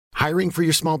Hiring for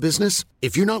your small business?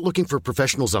 If you're not looking for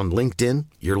professionals on LinkedIn,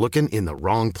 you're looking in the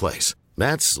wrong place.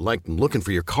 That's like looking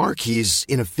for your car keys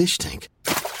in a fish tank.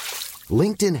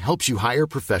 LinkedIn helps you hire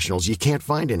professionals you can't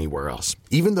find anywhere else,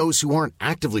 even those who aren't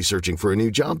actively searching for a new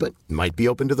job but might be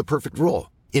open to the perfect role.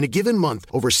 In a given month,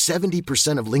 over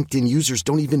 70% of LinkedIn users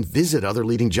don't even visit other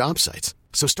leading job sites.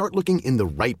 So start looking in the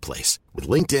right place. With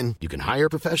LinkedIn, you can hire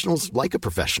professionals like a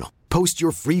professional. Post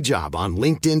your free job on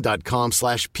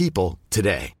linkedin.com/people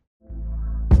today.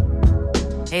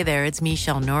 Hey there, it's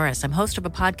Michelle Norris. I'm host of a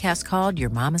podcast called Your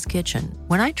Mama's Kitchen.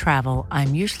 When I travel,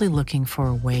 I'm usually looking for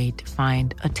a way to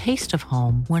find a taste of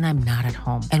home when I'm not at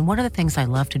home. And one of the things I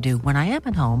love to do when I am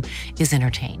at home is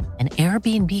entertain. And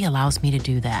Airbnb allows me to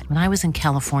do that. When I was in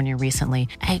California recently,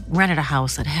 I rented a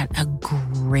house that had a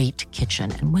great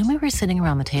kitchen. And when we were sitting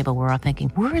around the table, we're all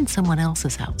thinking, we're in someone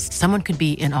else's house. Someone could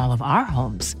be in all of our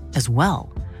homes as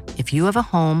well. If you have a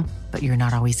home, but you're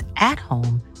not always at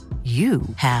home, you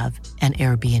have an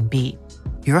Airbnb.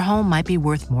 Your home might be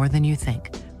worth more than you think.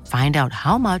 Find out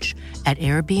how much at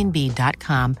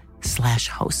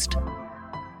airbnb.com/host.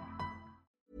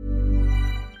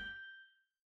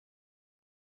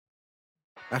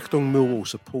 Achtung Millwall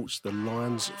supports the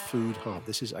Lions Food Hub.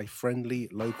 This is a friendly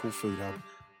local food hub.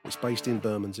 It's based in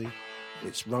Bermondsey.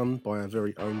 It's run by our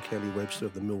very own Kelly Webster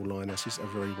of the Mill Lionesses, a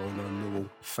very well-known Millwall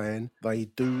fan. They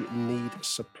do need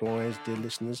supplies, dear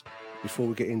listeners. Before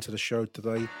we get into the show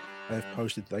today, they have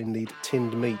posted they need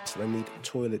tinned meat, they need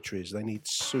toiletries, they need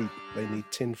soup, they need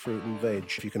tinned fruit and veg.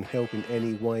 If you can help in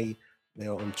any way, they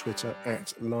are on Twitter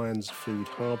at Lions Food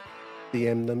Hub.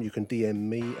 DM them. You can DM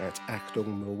me at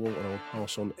Achtung Millwall, and I'll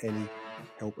pass on any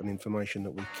help and information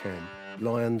that we can.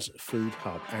 Lions Food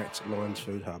Hub at Lions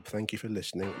Food Hub. Thank you for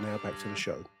listening. Now back to the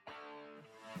show.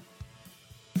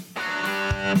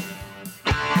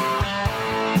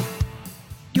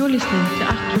 You're listening to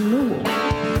Achtung Millwall,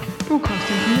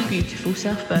 broadcasting from the beautiful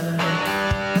South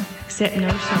Birmingham. Accept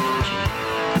no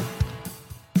substitute.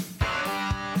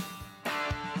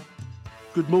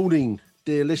 Good morning,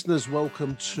 dear listeners.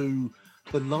 Welcome to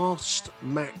the last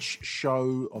match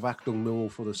show of Achtung Millwall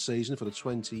for the season, for the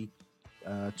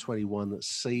 2021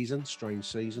 season, strange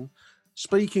season.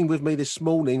 Speaking with me this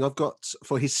morning, I've got,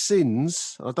 for his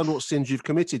sins, I don't know what sins you've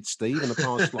committed, Steve, in a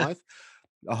past life.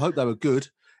 I hope they were good.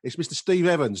 It's Mr. Steve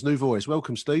Evans, new voice.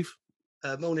 Welcome, Steve.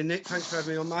 Morning, Nick. Thanks for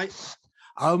having me on, mate.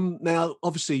 Now,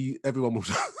 obviously, everyone will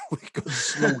know we got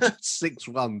slaughtered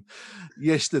 6-1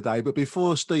 yesterday. But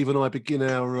before Steve and I begin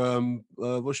our,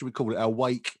 what should we call it, our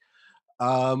wake,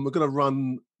 we're going to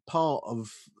run part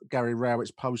of Gary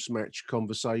Rowett's post-match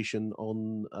conversation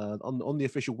on the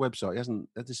official website.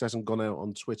 This hasn't gone out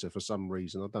on Twitter for some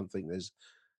reason. I don't think there's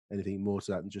anything more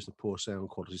to that than just a poor sound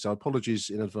quality. So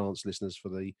apologies in advance, listeners, for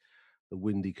the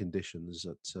windy conditions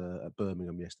at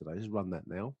Birmingham yesterday. Let's run that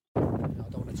now. I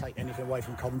don't want to take anything away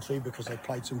from Coventry because they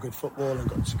played some good football and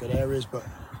got some good areas, but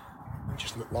it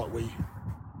just looked like we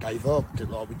gave up. It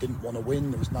looked like we didn't want to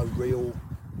win. There was no real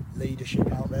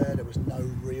leadership out there. There was no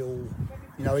real,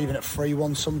 even at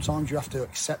 3-1 sometimes you have to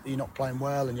accept that you're not playing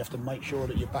well, and you have to make sure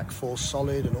that your back four's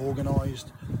solid and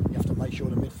organised. You have to make sure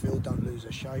the midfield don't lose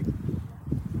their shape.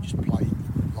 We just played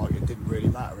like it didn't really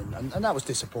matter, and that was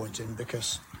disappointing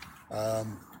because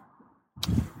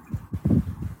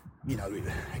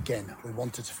again, we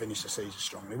wanted to finish the season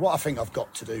strongly. What I think I've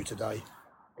got to do today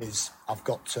is I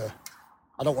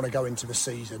don't want to go into the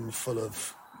season full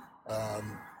of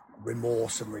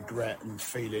remorse and regret and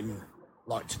feeling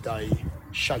like today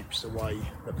shapes the way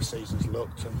that the season's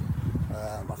looked. And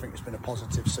I think it's been a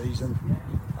positive season.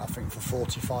 I think for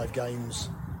 45 games,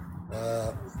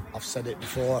 I've said it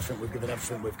before, I think we've given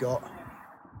everything we've got.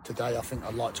 Today, I think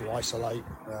I'd like to isolate,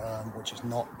 which is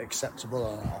not acceptable.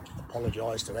 And I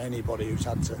apologise to anybody who's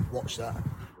had to watch that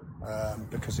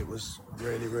because it was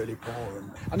really, really poor.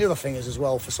 And the other thing is, as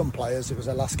well, for some players, it was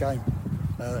their last game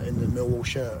in the Millwall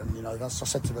shirt. And, that's, I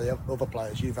said to the other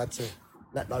players, you've had to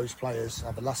let those players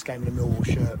have the last game in the Millwall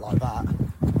shirt like that.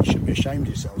 You should be ashamed of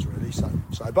yourselves, really. So,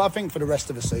 but I think for the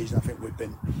rest of the season, I think we've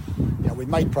been, we've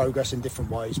made progress in different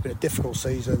ways. It's been a difficult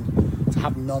season to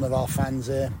have none of our fans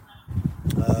here.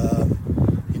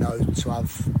 To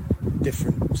have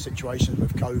different situations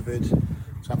with COVID,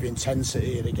 to have the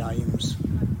intensity of the games.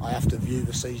 I have to view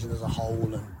the season as a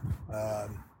whole, and I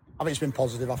think it's been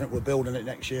positive. I think we're building it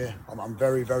next year. I'm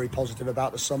very, very positive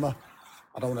about the summer.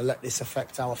 I don't want to let this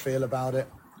affect how I feel about it.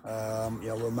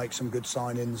 We'll make some good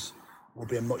signings. We'll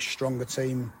be a much stronger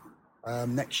team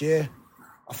next year.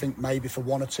 I think maybe for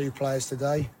one or two players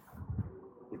today,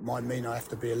 it might mean I have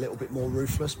to be a little bit more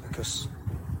ruthless because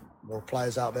there were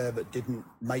players out there that didn't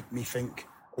make me think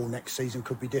all next season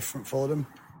could be different for them.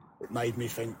 It made me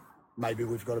think maybe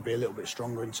we've got to be a little bit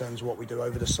stronger in terms of what we do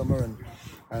over the summer.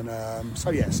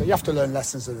 So you have to learn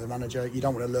lessons as a manager. You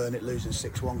don't want to learn it losing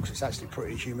 6-1 because it's actually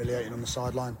pretty humiliating on the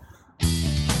sideline.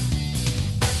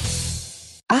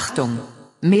 Achtung,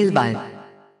 Mehlball.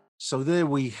 So there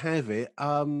we have it.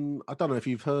 I don't know if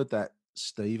you've heard that,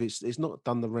 Steve. It's not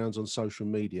done the rounds on social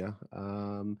media,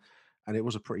 and it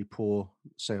was a pretty poor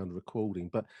sound recording.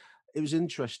 But it was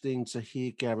interesting to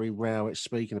hear Gary Rowett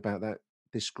speaking about that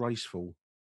disgraceful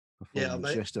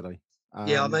performance yesterday. I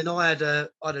had a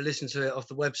listen to it off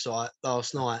the website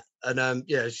last night, and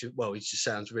he just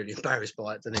sounds really embarrassed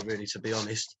by it, doesn't he? Really, to be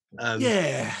honest. I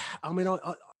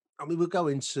mean, we'll go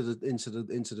into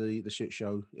the shit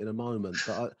show in a moment,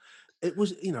 but it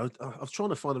was, I was trying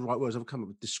to find the right words. I've come up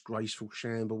with disgraceful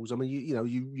shambles. I mean,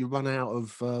 you run out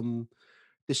of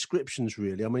descriptions,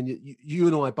 really. I mean, you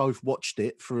and I both watched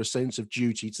it for a sense of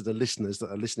duty to the listeners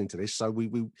that are listening to this. So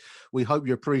we hope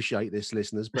you appreciate this,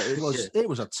 listeners. But it was it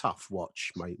was a tough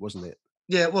watch, mate, wasn't it?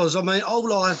 Yeah, it was. I mean,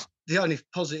 the only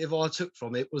positive I took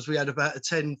from it was we had about a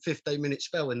 10-15 minute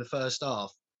spell in the first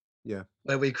half. Yeah,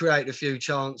 where we created a few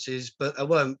chances, but they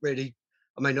weren't really.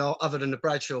 I mean, other than the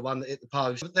Bradshaw one that hit the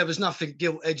post, there was nothing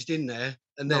gilt-edged in there.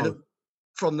 And then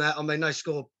from that, I mean, they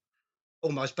scored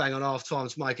almost bang on half time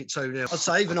to make it 2-0. I'd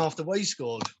say even after we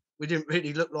scored, we didn't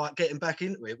really look like getting back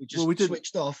into it. We just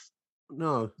switched off.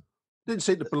 No, didn't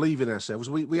seem to believe in ourselves.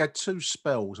 We had two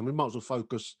spells, and we might as well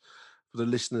focus for the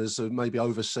listeners who maybe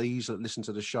overseas that listen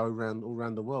to the show all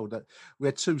around the world, that we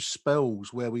had two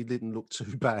spells where we didn't look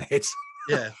too bad.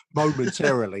 Yeah,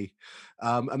 momentarily,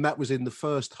 and that was in the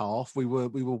first half. We were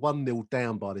 1-0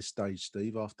 down by this stage,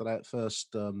 Steve. After that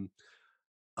first, the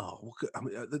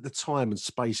time and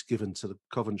space given to the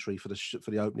Coventry for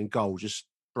the opening goal just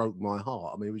broke my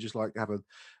heart. I mean, we just like have a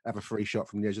free shot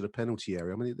from the edge of the penalty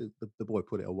area. I mean, the boy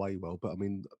put it away well, but I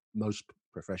mean, most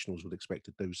professionals would expect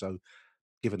to do so,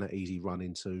 given that easy run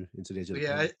into the edge of the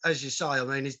penalty. As you say, I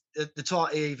mean, he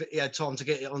had time to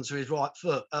get it onto his right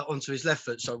foot, onto his left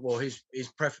foot. So, his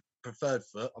preferred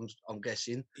foot, I'm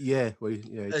guessing. Yeah, he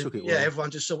took it well. Yeah,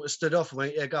 everyone just sort of stood off and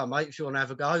went, "Yeah, go, mate. If you want to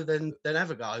have a go, then have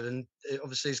a go." And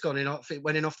obviously, it's gone in. It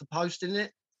went in off the post, didn't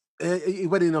it? He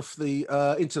went in off the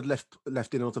into the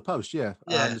left in off the post. Yeah,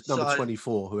 number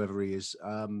 24, whoever he is.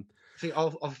 I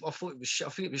thought it was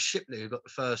Shipley who got the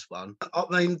first one. I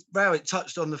mean, Rowett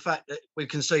touched on the fact that we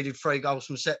conceded 3 goals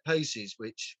from set pieces,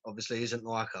 which obviously isn't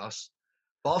like us.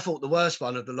 But I thought the worst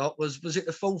one of the lot was it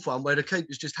the fourth one where the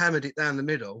keeper's just hammered it down the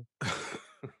middle,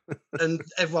 and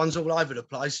everyone's all over the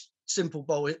place. Simple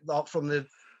ball like from the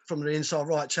inside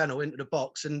right channel into the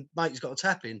box, and mate's got a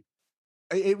tap in.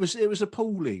 It was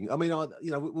appalling. I mean,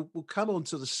 we'll come on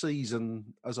to the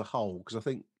season as a whole, because I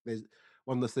think there's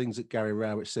one of the things that Gary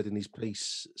Rowett said in his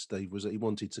piece, Steve, was that he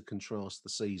wanted to contrast the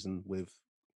season with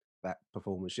that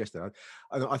performance yesterday.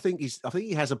 And I think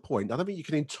he has a point. I don't think you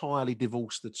can entirely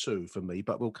divorce the two for me,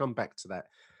 but we'll come back to that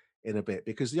in a bit,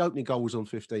 because the opening goal was on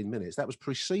 15 minutes. That was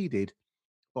preceded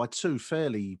by two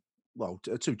fairly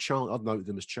I'd note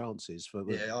them as chances for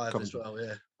I have as well.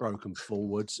 Yeah, broken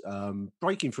forwards,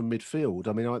 breaking from midfield.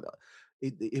 I mean,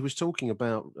 he was talking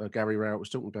about Gary Rowett was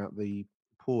talking about the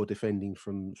poor defending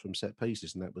from set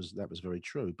pieces, and that was very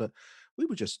true. But we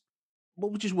were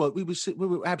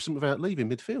absent without leaving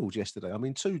midfield yesterday. I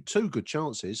mean, two good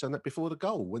chances, and that before the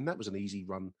goal, and that was an easy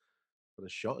run for the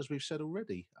shot, as we've said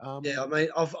already. I mean,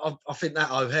 I think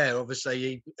that O'Hare,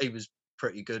 obviously, he was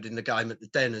pretty good in the game at the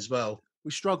Den as well. We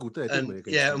struggled there, didn't we?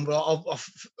 Yeah, and the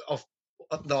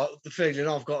feeling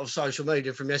I've got of social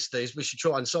media from yesterday is we should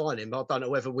try and sign him. I don't know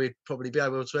whether we'd probably be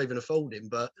able to even afford him,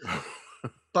 but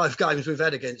both games we've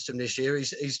had against him this year,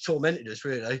 he's tormented us,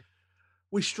 really.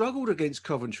 We struggled against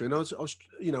Coventry, and I was at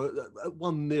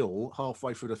 1-0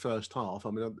 halfway through the first half.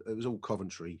 I mean, it was all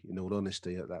Coventry, in all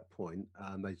honesty, at that point.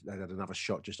 They had another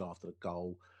shot just after the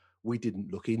goal. We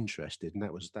didn't look interested, and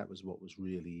that was what was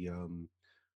really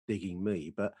digging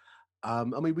me. But I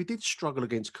mean, we did struggle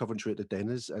against Coventry at the Den,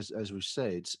 as we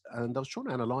said, and I was trying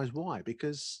to analyse why,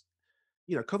 because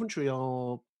Coventry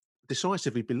are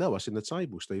decisively below us in the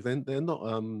table, Steve. They're not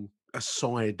a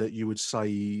side that you would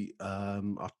say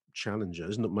are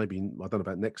challengers. Not maybe, I don't know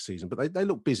about next season, but they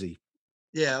look busy.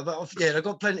 Yeah, but they've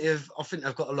got plenty of. I think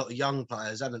they've got a lot of young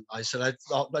players, haven't they? So they've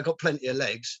got plenty of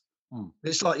legs.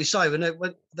 It's like you say,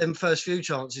 when them first few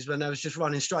chances when they was just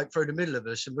running straight through the middle of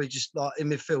us, and we just like in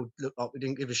midfield looked like we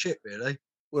didn't give a shit, really.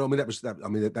 Well, I mean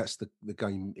that's the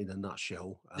game in a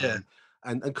nutshell.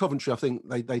 And Coventry, I think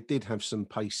they did have some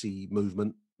pacey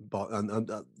movement, but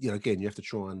again, you have to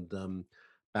try and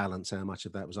balance how much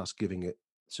of that was us giving it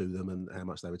to them and how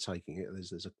much they were taking it.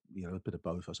 There's a bit of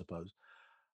both, I suppose.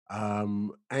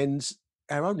 And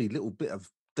our only little bit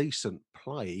of decent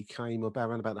play came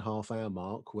around about the half-hour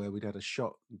mark where we'd had a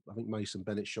shot. I think Mason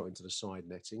Bennett shot into the side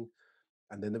netting,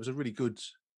 and then there was a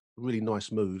really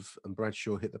nice move, and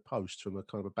Bradshaw hit the post from a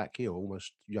kind of a back heel,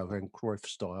 almost Johan Cruyff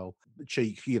style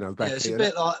cheek, back it's heel.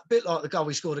 a bit like the goal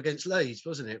we scored against Leeds,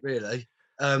 wasn't it? Really.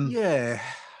 Yeah.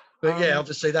 But yeah,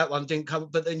 obviously that one didn't come.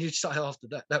 But then you'd say after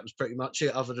that was pretty much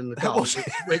it, other than the goal,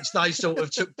 which they sort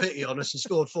of took pity on us and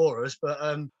scored for us. But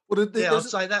I'd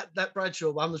say that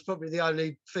Bradshaw one was probably the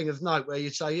only thing of note where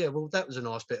you'd say, yeah, well, that was a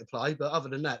nice bit of play. But other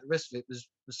than that, the rest of it was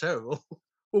terrible.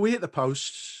 Well, we hit the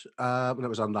post, and that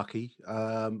was unlucky.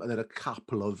 And then a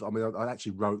couple of, I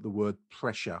actually wrote the word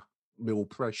pressure, Mill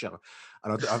pressure,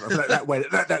 and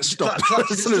that stopped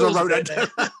as soon as I wrote that down.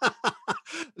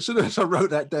 As soon as I wrote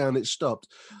that down, it stopped.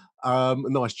 A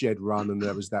nice Jed run, and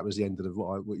that was the end of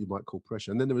what you might call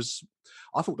pressure. And then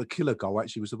I thought the killer goal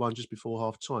actually was the one just before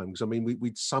half time, because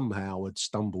we'd somehow had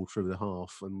stumbled through the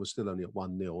half and was still only at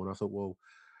 1-0, and I thought, well,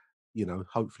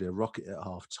 hopefully a rocket at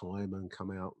half time and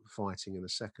come out fighting in a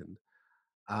second.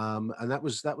 And that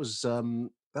was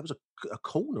a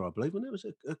corner, I believe, wasn't it? Was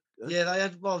it yeah, they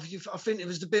had. Well, I think it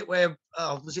was the bit where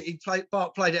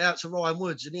Bart played it out to Ryan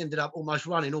Woods, and he ended up almost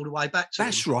running all the way back to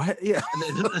That's him. right, yeah.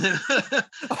 And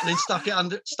then stuck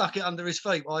it under his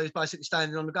feet while he was basically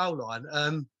standing on the goal line.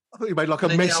 I thought he made like a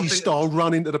Messi style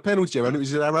run into the penalty area, and it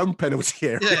was our own penalty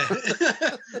area.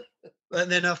 Yeah. And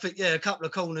then I think, a couple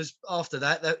of corners after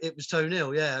that it was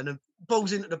 2-0, yeah. And the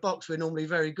balls into the box we're normally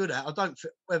very good at.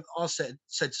 I said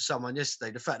to someone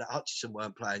yesterday, the fact that Hutchinson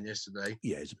weren't playing yesterday.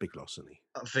 Yeah, it's a big loss, isn't he?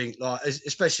 I think,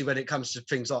 especially when it comes to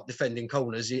things like defending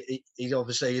corners, he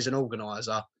obviously is an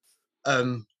organiser.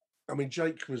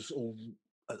 Jake was all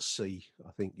at sea,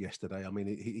 I think, yesterday.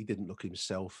 He didn't look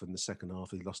himself in the second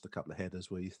half. He lost a couple of headers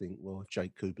where you think, well, if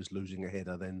Jake Cooper's losing a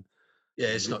header, then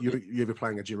it's not. You're either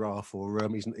playing a giraffe or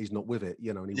he's not with it,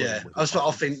 And that's what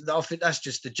I think. I think that's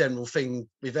just the general thing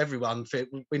with everyone.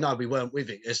 We know we weren't with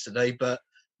it yesterday, but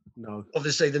no.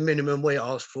 Obviously, the minimum we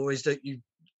ask for is that you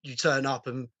turn up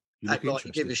and act like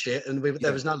you give a shit, and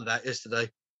there was none of that yesterday.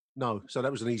 No, so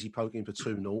that was an easy poke in for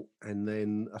 2-0, and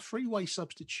then a three-way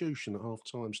substitution at half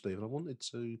time, Stephen. I wanted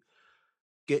to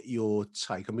get your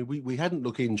take. We hadn't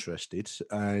looked interested,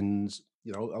 and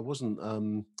I wasn't.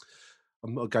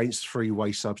 I'm not against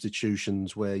three-way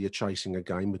substitutions where you're chasing a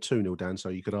game. We're 2-0 down, so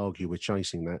you could argue we're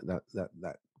chasing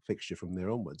that fixture from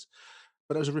there onwards.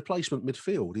 But as a replacement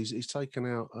midfield, he's taken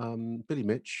out Billy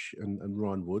Mitch and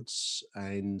Ryan Woods,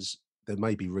 and there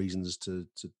may be reasons to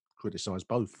criticise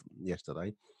both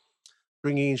yesterday.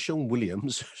 Bringing in Sean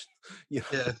Williams,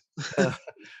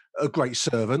 a great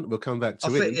servant. We'll come back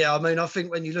to it. Yeah, I think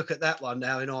when you look at that one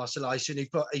now in isolation,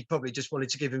 he probably just wanted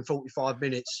to give him 45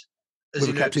 minutes. With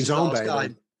the captain's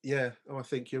armband. Yeah, I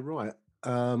think you're right.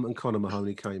 And Conor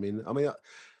Mahoney came in.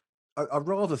 I'd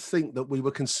rather think that we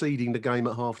were conceding the game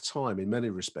at half time in many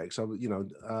respects. I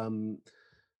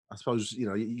suppose,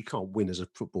 you can't win as a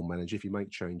football manager. If you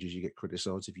make changes, you get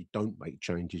criticised. If you don't make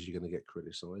changes, you're going to get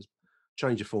criticised.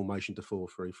 Change of formation to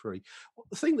 4-3-3.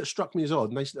 The thing that struck me as odd,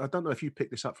 and I don't know if you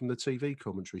picked this up from the TV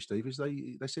commentary, Steve, is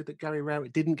they said that Gary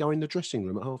Rowett didn't go in the dressing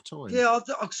room at half time. Yeah, I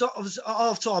was at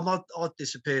half time. I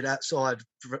disappeared outside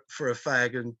for a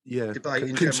fag and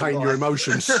debating. Contain your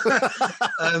emotions.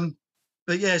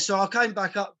 But yeah, so I came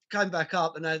back up,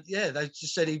 and they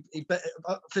just said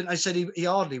I think they said he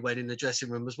hardly went in the dressing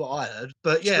room, was what I heard.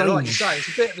 But yeah, like you say, it's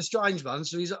a bit of a strange one.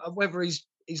 So whether he's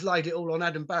laid it all on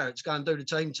Adam Barrett to go and do the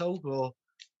team talk, or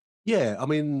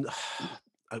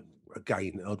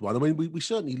again, odd one. We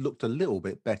certainly looked a little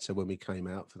bit better when we came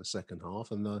out for the second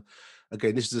half, and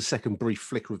again, this is a second brief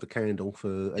flicker of the candle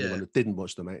for anyone that didn't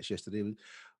watch the match yesterday.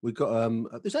 We got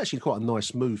there's actually quite a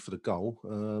nice move for the goal.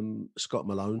 Scott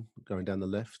Malone going down the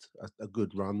left, a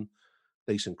good run,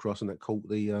 decent cross, and that caught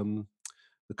the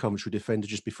Coventry defender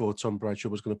just before Tom Bradshaw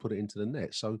was going to put it into the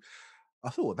net. So I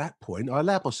thought at that point I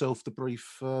allowed myself the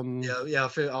brief. I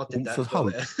feel I did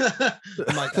that.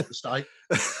 Make that mistake.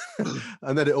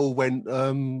 And then it all went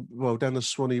down the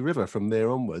Swanee River from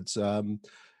there onwards.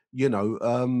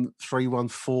 3-1, 4-1,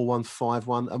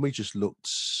 5-1, and we just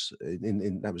looked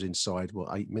in that was inside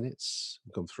 8 minutes.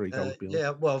 We've gone 3 goals beyond.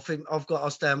 Yeah, well, I think I've got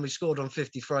us down. We scored on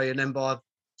 53, and then by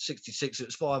 66 it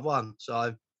was 5-1.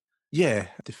 So yeah,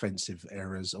 defensive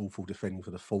errors, awful defending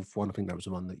for the fourth one. I think that was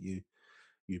the one that you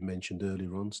mentioned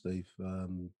earlier on, Steve.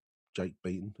 Jake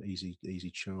beaten, easy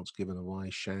chance given away,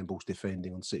 shambles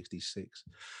defending on 66.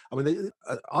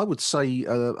 I would say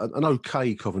an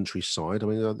okay Coventry side.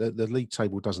 The league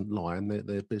table doesn't lie, and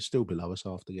they're still below us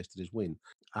after yesterday's win.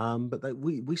 But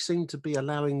we seem to be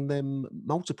allowing them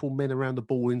multiple men around the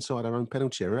ball inside our own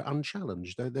penalty area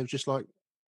unchallenged. They're just like,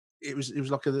 it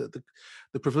was like the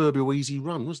proverbial easy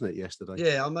run, wasn't it, yesterday?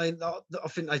 Yeah, I mean, I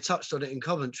think they touched on it in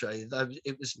commentary.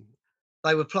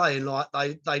 They were playing like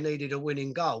they needed a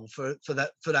winning goal for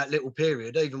that little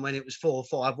period. Even when it was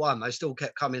 4-5-1, they still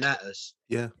kept coming at us.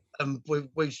 Yeah. And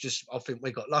I think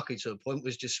we got lucky to a point.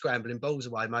 Was just scrambling balls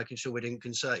away, making sure we didn't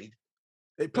concede.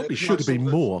 It probably should have been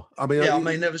more. I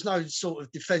mean, there was no sort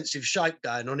of defensive shape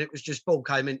going on. It was just ball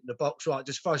came into the box, right?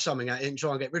 Just throw something at it and try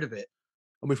and get rid of it.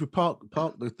 I mean, if we park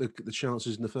the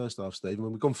chances in the first half, Stephen,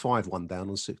 when we've gone 5-1 down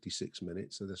on 66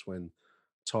 minutes, so that's when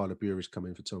Tyler Bury's come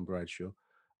in for Tom Bradshaw.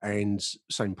 And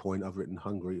same point, I've written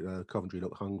Coventry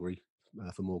look hungry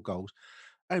for more goals.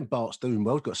 And Bart's doing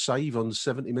well. He's got a save on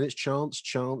 70 minutes, chance,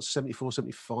 74,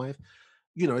 75.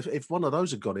 You know, if one of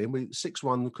those had got in,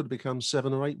 6-1 could have become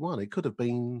 7 or 8-1. It could have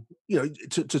been, you know,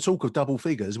 to talk of double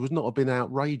figures would not have been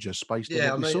outrageous based on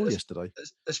what we saw yesterday.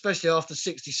 Especially after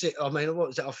 66. I mean, what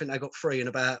was it? I think they got 3 in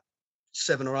about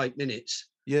 7 or 8 minutes.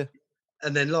 Yeah.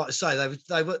 And then, like I say,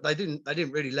 they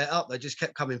didn't really let up. They just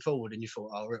kept coming forward, and you thought,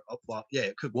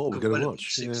 it could. What are we going to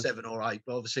watch? 6, 7, or 8.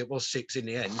 But obviously, it was 6 in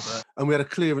the end. But... And we had a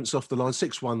clearance off the line,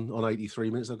 6-1 on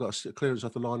 83 minutes. They got a clearance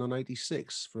off the line on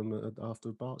 86 from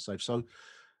after Bart save. So,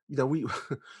 you know,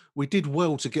 we did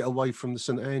well to get away from the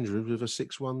St Andrews with a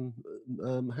 6-1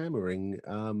 hammering,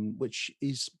 which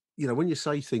is, you know, when you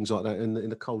say things like that in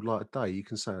the cold light of day, you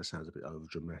can say it sounds a bit over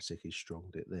dramatic. He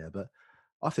stronged it there, but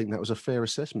I think that was a fair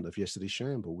assessment of yesterday's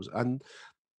shambles. And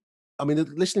I mean,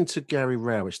 listening to Gary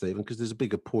Rowett, Stephen, because there's a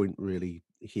bigger point really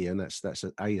here, and that's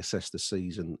assess the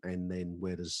season, and then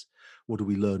what do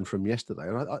we learn from yesterday?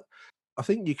 And I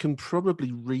think you can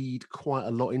probably read quite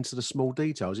a lot into the small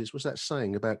details. It's what's that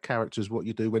saying about characters, what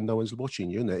you do when no one's watching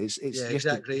you, isn't it? It's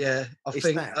exactly. Yeah, I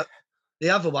think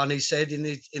the other one he said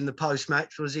in the post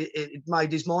match was it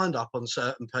made his mind up on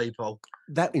certain people.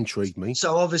 That intrigued me.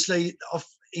 So obviously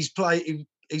he's played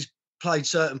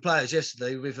certain players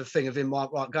yesterday with a thing of him, right,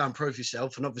 go and prove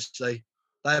yourself. And obviously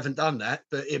they haven't done that,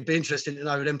 but it'd be interesting to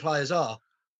know who them players are.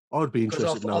 I'd be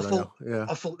interested to know.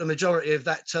 I thought the majority of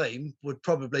that team would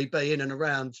probably be in and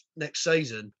around next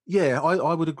season. Yeah,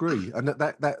 I would agree. And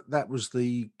that was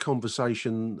the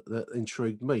conversation that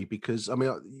intrigued me because, I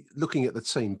mean, looking at the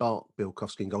team, Bart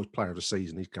Bielkowski goes player of the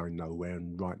season. He's going nowhere,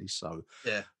 and rightly so.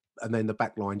 Yeah. And then the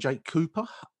back line, Jake Cooper.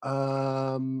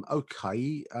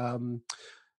 Okay.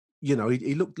 You know,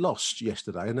 he looked lost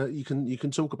yesterday, and you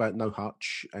can talk about no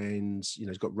Hutch, and you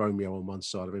know he's got Romeo on one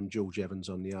side of him, George Evans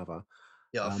on the other.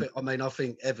 Yeah, I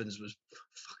think Evans was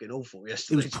fucking awful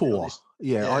yesterday. He was poor.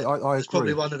 Yeah, I agree. It's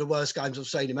probably one of the worst games I've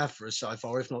seen him have for us so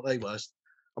far, if not the worst.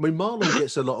 I mean, Marlon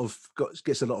gets a lot of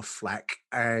flack,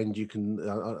 and you can.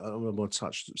 I don't want to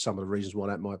touch some of the reasons why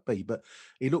that might be, but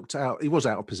he was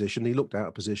out of position. He looked out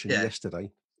of position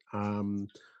yesterday.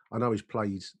 I know he's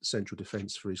played central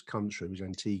defence for his country, which is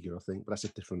Antigua, I think, but that's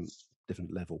a different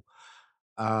level.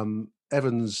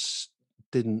 Evans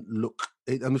didn't look.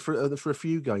 I mean, for a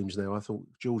few games now, I thought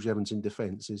George Evans in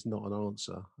defence is not an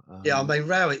answer. I mean,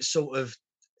 Rowett sort of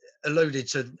alluded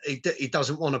to he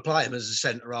doesn't want to play him as a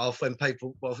centre half when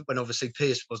obviously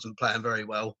Pearce wasn't playing very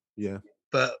well. Yeah,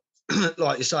 but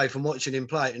like you say, from watching him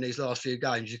play in these last few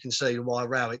games, you can see why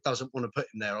Rowett doesn't want to put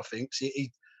him there. I think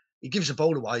he gives the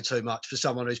ball away too much for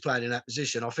someone who's playing in that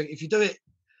position. I think if you do it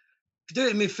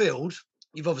in midfield,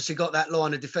 you've obviously got that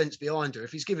line of defence behind her.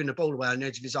 If he's giving the ball away on the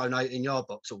edge of his own 18-yard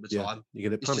box all the time,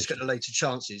 it's just going to lead to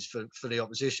chances for the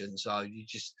opposition. So you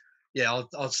just,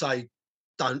 I'd say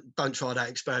don't try that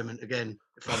experiment again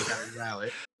if I'm Gary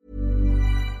Rowett.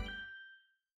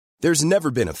 There's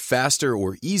never been a faster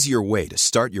or easier way to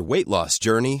start your weight loss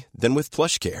journey than with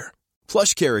PlushCare.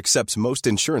 PlushCare accepts most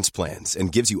insurance plans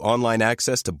and gives you online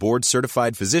access to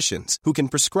board-certified physicians who can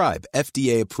prescribe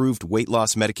FDA-approved weight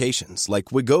loss medications like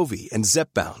Wegovy and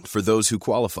Zepbound for those who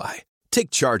qualify.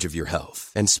 Take charge of your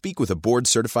health and speak with a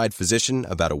board-certified physician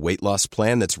about a weight loss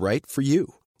plan that's right for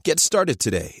you. Get started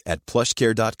today at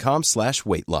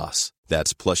plushcare.com/weightloss.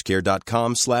 That's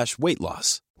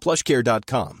plushcare.com/weightloss.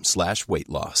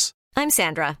 plushcare.com/weightloss. I'm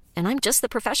Sandra, and I'm just the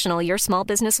professional your small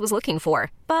business was looking for.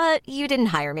 But you didn't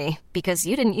hire me because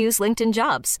you didn't use LinkedIn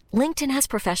Jobs. LinkedIn has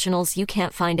professionals you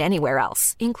can't find anywhere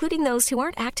else, including those who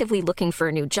aren't actively looking for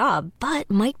a new job,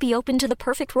 but might be open to the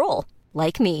perfect role,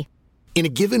 like me. In a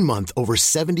given month, over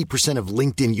 70% of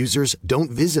LinkedIn users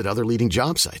don't visit other leading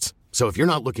job sites. So if you're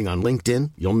not looking on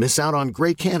LinkedIn, you'll miss out on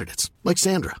great candidates like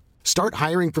Sandra. Start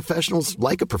hiring professionals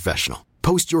like a professional.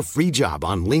 Post your free job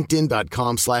on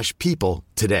linkedin.com/people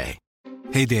today.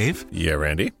 Hey, Dave. Yeah,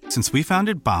 Randy. Since we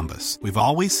founded Bombas, we've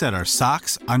always said our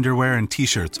socks, underwear, and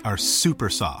T-shirts are super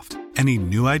soft. Any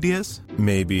new ideas?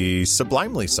 Maybe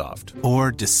sublimely soft.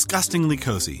 Or disgustingly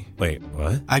cozy. Wait,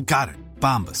 what? I got it.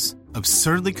 Bombas.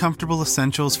 Absurdly comfortable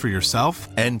essentials for yourself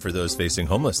And for those facing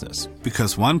homelessness.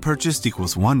 because one purchased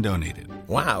equals one donated.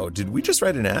 Wow, did we just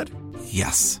write an ad?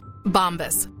 Yes.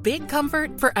 Bombas. Big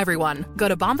comfort for everyone. Go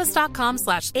to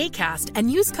bombas.com/ACAST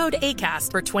and use code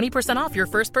ACAST for 20% off your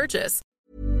first purchase.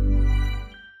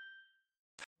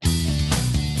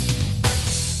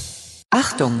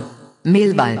 Achtung,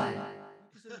 Mehlball.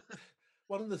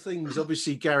 One of the things,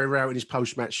 obviously, Gary Rowett in his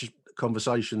post-match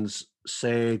conversations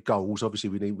said goals. Obviously,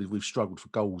 we've struggled for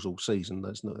goals all season.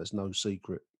 There's no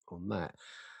secret on that.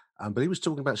 But he was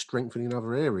talking about strengthening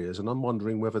other areas, and I'm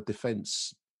wondering whether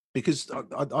defence, because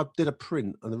I did a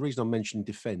print, and the reason I mentioned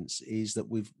defence is that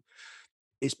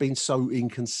it's been so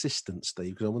inconsistent,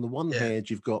 Steve. Because on the one hand,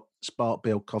 you've got Spark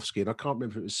Bielkowski, and I can't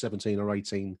remember if it was 17 or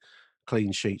 18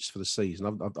 clean sheets for the season.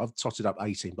 I've totted up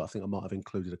 18, but I think I might have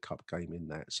included a cup game in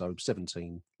that. So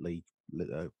 17 league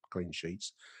clean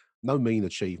sheets. No mean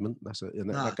achievement.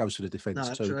 That goes for the defence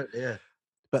too. Absolutely, yeah.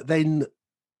 But then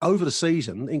over the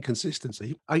season,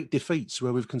 inconsistency, 8 defeats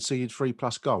where we've conceded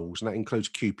 3+ goals, and that includes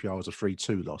QPR as a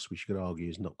 3-2 loss, which you could argue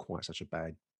is not quite such a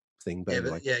bad thing. But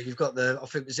anyway. You've got I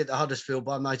think was it the Huddersfield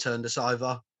one, they turned us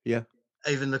over. Yeah.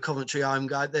 Even the Coventry home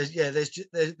game.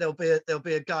 There'll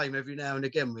be a game every now and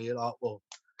again where you're like, well,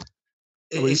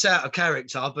 it's out of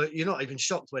character, but you're not even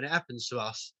shocked when it happens to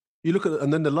us. You look at it,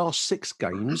 and then the last 6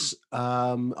 games. We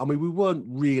weren't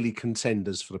really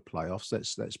contenders for the playoffs.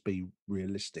 Let's be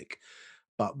realistic.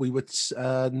 But we were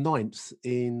 9th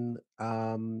in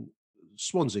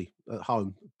Swansea at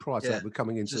home. Prior to that, we're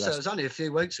coming into that. So it was only a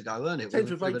few weeks ago, weren't it?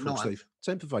 10th of April, Steve.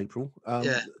 10th of April.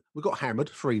 We got hammered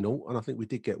 3-0, and I think we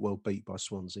did get well beat by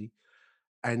Swansea.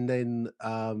 And then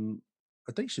a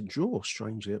decent draw,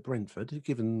 strangely, at Brentford,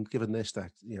 given their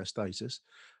status.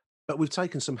 But we've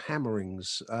taken some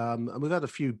hammerings, and we've had a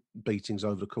few beatings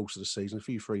over the course of the season, a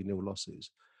few 3-0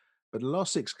 losses. But the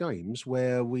last 6 games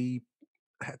where we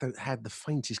had the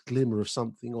faintest glimmer of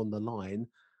something on the line,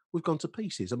 we've gone to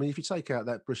pieces. I mean, if you take out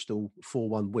that Bristol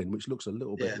 4-1 win, which looks a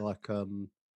little bit like, I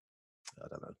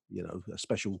don't know, a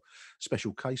special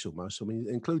case almost. I mean,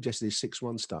 include yesterday's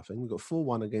 6-1 stuff, and we've got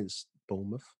 4-1 against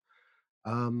Bournemouth.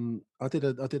 We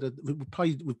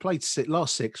played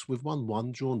last 6. We've won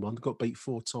 1, drawn 1, got beat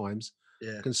 4 times,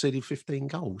 conceded 15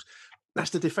 goals. That's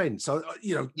the defence. So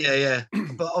Yeah.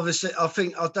 But obviously, I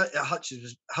think Hutch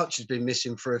has been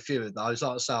missing for a few of those.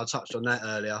 Like I say, I touched on that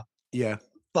earlier. Yeah.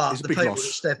 But the people that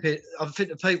step in, I think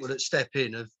the people that step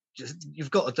in have you've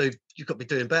got to be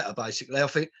doing better. Basically, I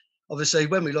think obviously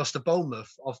when we lost to Bournemouth,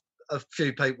 a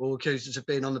few people accused us of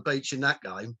being on the beach in that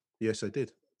game. Yes, they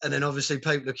did. And then obviously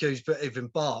people accused, but even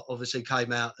Bart obviously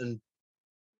came out and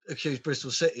accused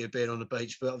Bristol City of being on the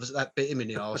beach, but obviously that bit him in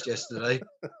the arse yesterday.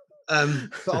 But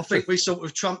I think we sort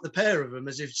of trumped the pair of them,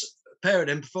 as if a pair of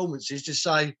them performances just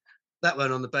say that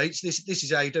weren't on the beach. This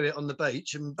is how you do it on the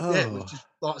beach. And it was just,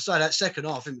 like I say, that second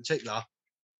half in particular,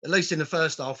 at least in the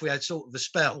first half, we had sort of a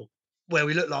spell where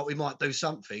we looked like we might do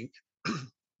something, but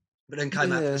then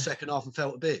came out for the second half and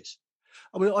felt a bit.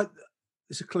 I mean,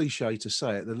 it's a cliche to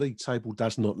say it. The league table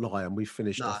does not lie, and we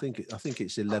finished. No. I think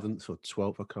it's 11th or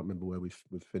 12th. I can't remember where we've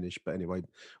finished, but anyway,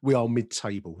 we are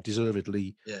mid-table,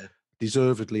 deservedly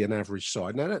an average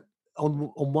side. Now, that,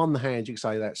 on one hand, you can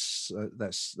say that's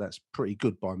pretty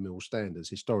good by Mill standards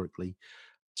historically.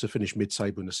 To finish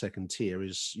mid-table in the second tier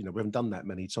is, we haven't done that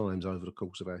many times over the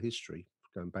course of our history,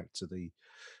 going back to the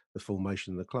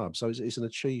formation of the club. So it's an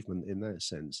achievement in that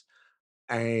sense,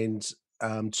 and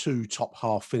 2 top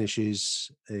half finishes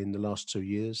in the last 2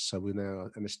 years. So we're now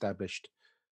an established,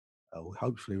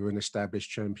 hopefully we're an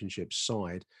established championship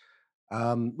side,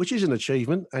 which is an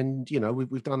achievement. And,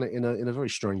 we've done it in a very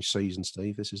strange season,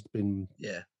 Steve. This has been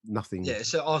nothing. Yeah,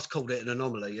 so I called it an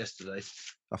anomaly yesterday.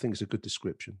 I think it's a good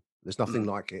description. There's nothing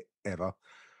like it ever,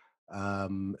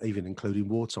 even including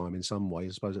wartime in some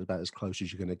ways. I suppose it's about as close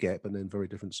as you're going to get, but then very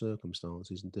different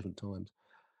circumstances and different times.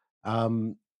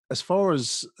 As far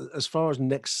as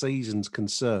next season's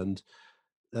concerned,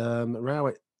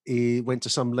 Rowett went to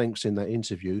some lengths in that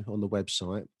interview on the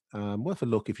website. Worth a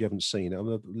look if you haven't seen it.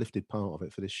 I've lifted part of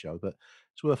it for this show, but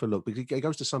it's worth a look because he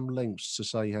goes to some lengths to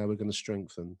say how we're going to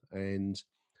strengthen. And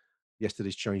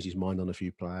yesterday's changed his mind on a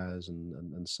few players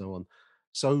and so on.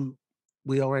 So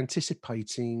we are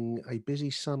anticipating a busy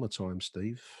summertime,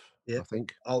 Steve. Yeah, I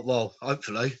think. Oh well,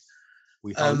 hopefully.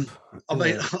 We hope. I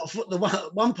mean, the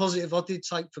one positive I did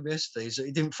take from yesterday is that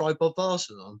he didn't throw Bob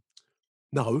Barson on.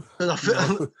 No.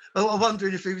 I'm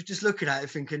wondering if he was just looking at it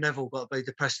thinking Neville got to be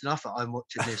depressed enough that I'm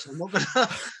watching this. I'm not going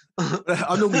to...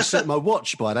 I normally set my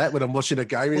watch by that when I'm watching a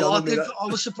game. Well, I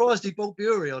was surprised he brought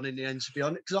Bury on in the end, to be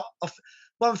honest. Because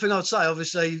one thing I'd say,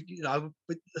 obviously,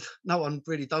 no one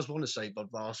really does want to see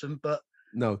Bob Barson, but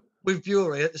No. With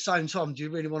Bury, at the same time, do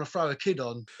you really want to throw a kid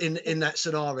on in that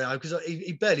scenario? Because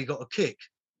he barely got a kick.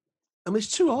 I mean,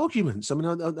 it's two arguments. I mean,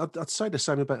 I'd say the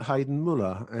same about Hayden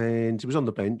Muller, and he was on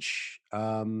the bench.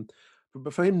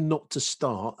 But for him not to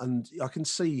start, and I can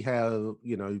see how,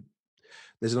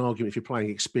 there's an argument if you're playing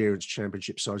experienced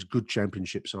championship sides, good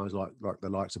championship sides, like the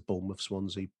likes of Bournemouth,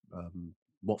 Swansea,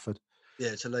 Watford.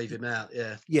 Yeah, to leave him out.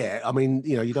 Yeah. Yeah, I mean,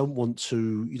 you don't want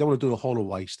to do a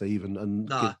Holloway, Steve,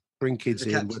 and bring kids the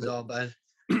in. Captain's armband.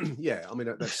 Yeah, I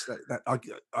mean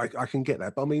I can get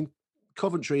that, but I mean,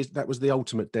 Coventry that was the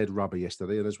ultimate dead rubber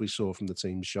yesterday, and as we saw from the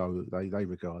team show, they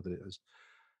regarded it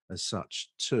as such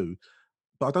too.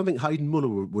 But I don't think Hayden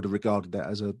Muller would have regarded that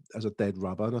as a dead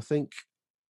rubber, and I think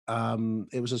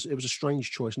it was a strange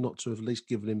choice not to have at least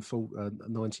given him full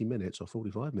 90 minutes or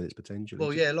 45 minutes potentially.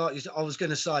 Well, yeah, like I was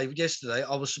going to say yesterday,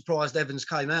 I was surprised Evans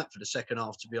came out for the second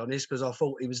half, to be honest, because I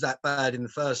thought he was that bad in the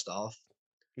first half.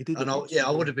 He did, and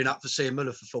I would have been up for seeing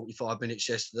Muller for 45 minutes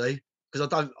yesterday, because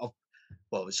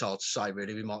well, it's hard to say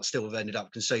really. We might still have ended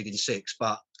up conceding 6,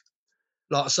 but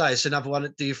like I say, it's another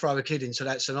one. Do you throw a kid into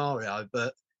that scenario?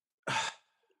 But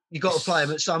you got to play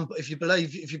him at some. If you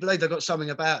believe they've got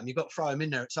something about him, you've got to throw him in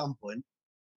there at some point.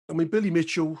 I mean, Billy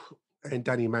Mitchell and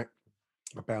Danny Mack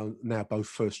are now both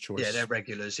first choice. Yeah, they're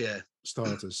regulars. Yeah,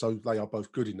 starters. So they are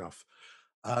both good enough.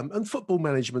 And football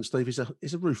management, Steve, is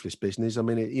a ruthless business. I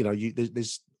mean,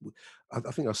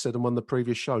 I think I said on one of the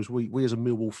previous shows, we as a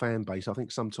Millwall fan base, I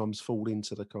think sometimes fall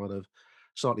into the kind of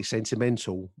slightly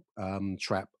sentimental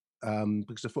trap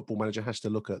because the football manager has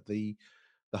to look at the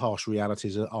harsh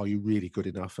realities of, are you really good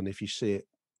enough? And if you see it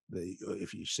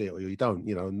or you don't,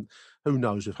 and who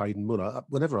knows with Hayden Muller.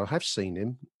 Whenever I have seen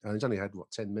him, and he's only had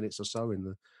 10 minutes or so in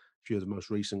the few of the most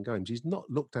recent games, he's not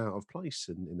looked out of place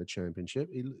in the Championship.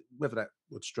 Whether that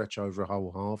would stretch over a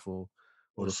whole half or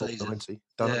the full 90,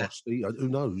 who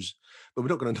knows? But we're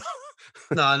not going to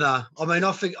know. No. I mean,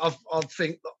 I think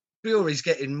Bury's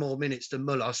getting more minutes than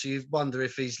Muller, so you wonder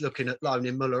if he's looking at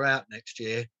loaning Muller out next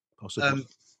year. Possibly.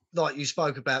 Like you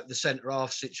spoke about the centre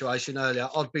half situation earlier,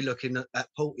 I'd be looking at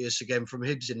Porteous again from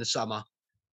Hibs in the summer.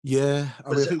 Yeah,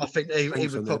 I think he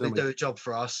would probably do a job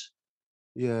for us.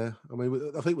 Yeah, I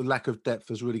mean, I think the lack of depth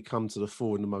has really come to the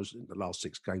fore in the last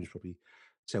 6 games. Probably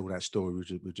tell that story.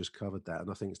 We've just covered that, and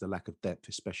I think it's the lack of depth,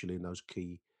 especially in those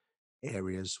key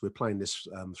areas. We're playing this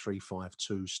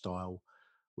 3-5-2 style,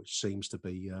 which seems to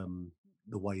be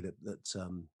the way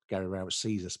that Gary Rowett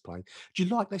sees us playing. Do you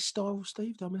like their style,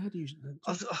 Steve? I mean, how do you?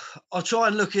 I'll try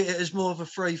and look at it as more of a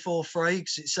 3-4-3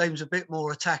 because it seems a bit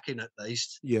more attacking at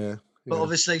least. Yeah. But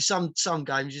obviously, some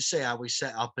games you see how we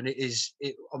set up, and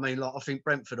I mean, like I think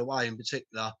Brentford away in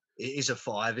particular, it is a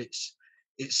 5. It's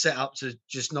set up to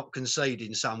just not concede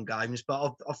in some games.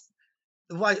 But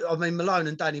the way, I mean, Malone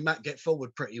and Danny Mack get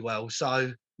forward pretty well.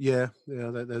 So yeah,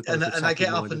 and they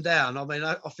get up and down. I mean,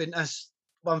 I think that's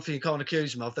one thing you can't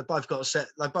accuse them of. They've both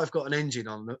got an engine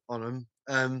on them.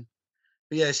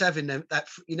 But yeah, it's having them that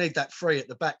you need that 3 at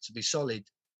the back to be solid.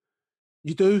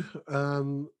 You do,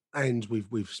 and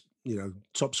we've.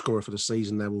 Top scorer for the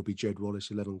season there will be Jed Wallace,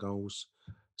 11 goals,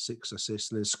 6 assists.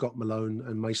 And then Scott Malone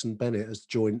and Mason Bennett as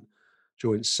joint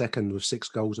second with 6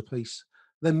 goals apiece.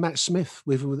 Then Matt Smith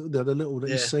with the little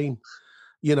that he's seen.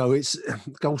 It's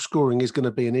goal scoring is going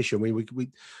to be an issue. I mean,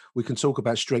 we can talk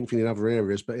about strengthening in other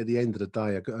areas, but at the end of the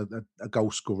day, a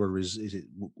goal scorer is it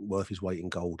worth his weight in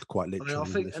gold, quite literally. I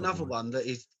think another one that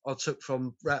I took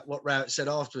from what Rowett said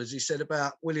afterwards, he said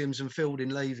about Williams and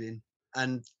Fielding leaving,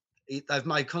 and they've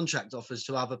made contract offers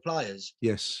to other players.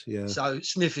 Yes, yeah. So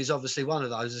Smith is obviously one of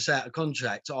those that's out of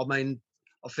contract. I mean,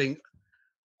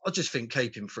 I just think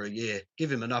keep him for a year, give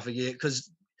him another year,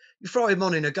 because you throw him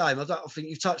on in a game. I think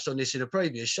you've touched on this in a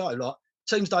previous show. Like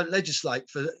teams don't legislate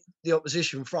for the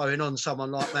opposition throwing on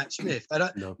someone like Matt Smith.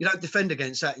 You don't defend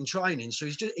against that in training. So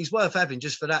he's worth having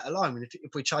just for that alone.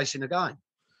 If we're chasing a game.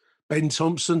 Ben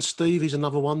Thompson, Steve, he's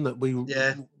another one that we.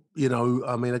 Yeah.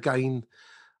 I mean, again.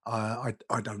 I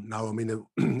don't know. I mean,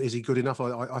 is he good enough?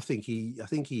 I think he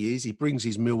is. He brings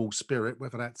his Millwall spirit.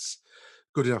 Whether that's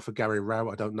good enough for Gary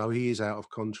Rowett, I don't know. He is out of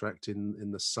contract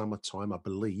in the summertime, I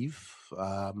believe.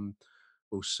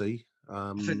 We'll see.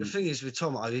 I think the thing is with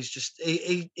Tomo, he's just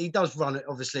he does run it.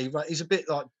 Obviously, he's a bit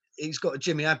like he's got a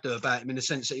Jimmy Abdou about him in the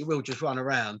sense that he will just run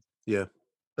around. Yeah,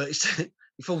 but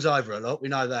he falls over a lot. We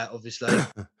know that, obviously.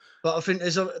 But I think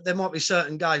there might be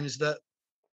certain games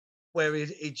where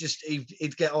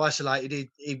he'd get isolated.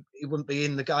 He wouldn't be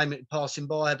in the game. It'd pass him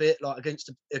by a bit, like against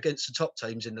the top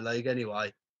teams in the league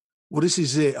anyway. Well, this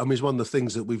is it. I mean, it's one of the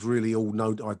things that we've really all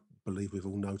I believe we've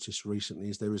all noticed recently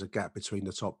is there is a gap between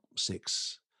the top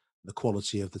 6, the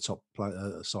quality of the top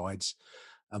sides,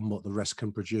 and what the rest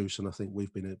can produce. And I think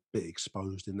we've been a bit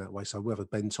exposed in that way. So whether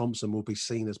Ben Thompson will be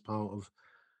seen as part of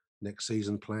next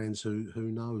season plans, who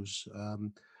knows?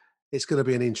 It's going to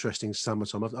be an interesting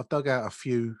summertime. I've dug out a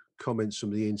few comments from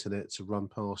the internet to run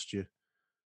past you,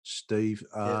 Steve.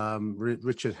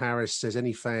 Richard Harris says,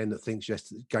 any fan that thinks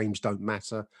games don't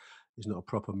matter is not a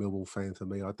proper Millwall fan for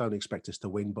me. I don't expect us to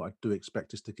win, but I do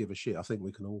expect us to give a shit. I think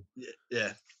we can all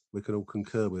we can all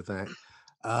concur with that.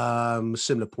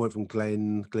 Similar point from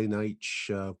Glenn H.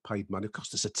 Paid money. It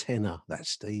cost us a tenner, that,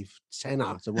 Steve.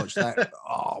 Tenner to watch that.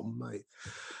 Oh, mate.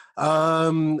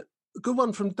 Good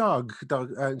one from Doug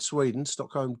in Sweden,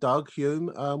 Stockholm. Doug Hume.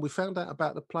 We found out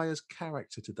about the players'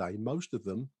 character today. Most of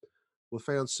them were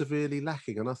found severely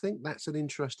lacking, and I think that's an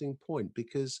interesting point,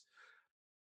 because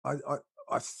I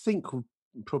think we'll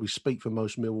probably speak for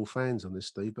most Millwall fans on this,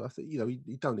 Steve. But I think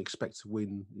you don't expect to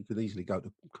win. You could easily go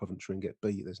to Coventry and get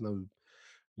beat. There's no,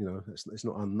 it's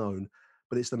not unknown.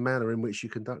 But it's the manner in which you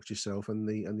conduct yourself and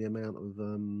the amount of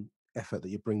effort that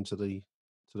you bring to the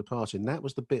party, and that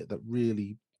was the bit that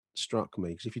really struck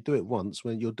me, because if you do it once,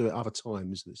 when you'll do it other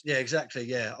times. Yeah, exactly.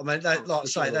 Yeah, I mean, like I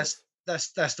say, that's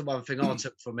the one thing I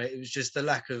took from it. It was just a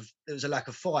lack of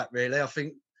fight, really. I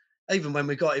think even when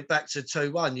we got it back to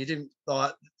 2-1, you didn't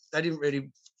they didn't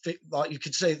really fit, you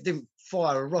could see it didn't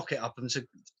fire a rocket up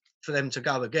for them to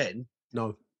go again.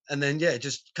 No. And then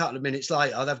just a couple of minutes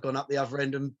later, they've gone up the other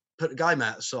end and put the game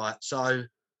out of sight. So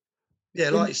yeah,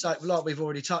 like you say, like we've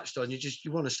already touched on, you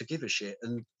want us to give a shit,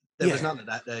 and there was none of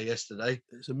that there yesterday.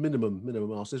 It's a minimum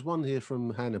ask. There's one here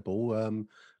from Hannibal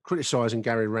criticising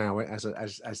Gary Rowett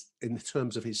as in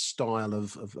terms of his style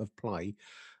of play.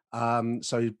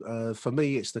 So for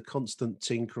me, it's the constant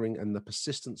tinkering and the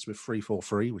persistence with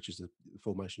 3-4-3, which is the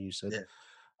formation you said,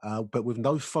 but with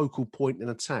no focal point in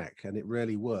attack, and it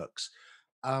rarely works.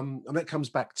 And that comes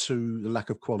back to the lack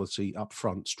of quality up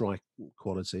front, strike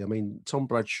quality. I mean, Tom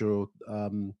Bradshaw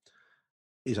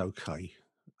is okay.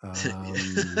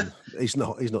 He's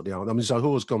not the answer. I mean,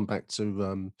 Zohore's gone back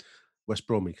to West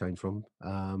Brom. He came from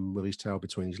with his tail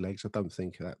between his legs. I don't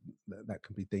think that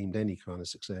can be deemed any kind of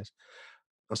success.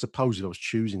 I suppose if I was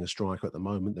choosing a striker at the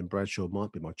moment, then Bradshaw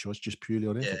might be my choice, just purely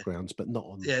on effort grounds, but not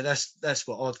on. Yeah, that's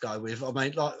what I'd go with. I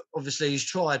mean, like obviously he's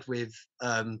tried with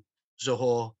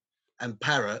Zohore and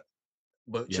Parrott,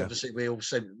 which obviously we all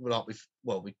seem like we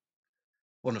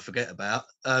want to forget about.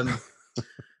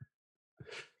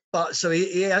 But so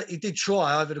he did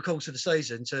try over the course of the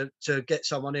season to get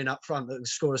someone in up front that could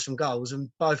score us some goals, and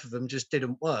both of them just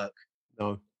didn't work.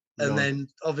 No. And then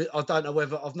I don't know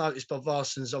whether I've noticed Bob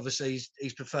Varson's obviously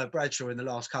he's preferred Bradshaw in the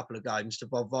last couple of games to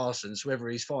Bob Varson's, whether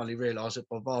he's finally realised that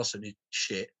Bob Varson is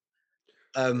shit.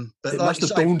 But it must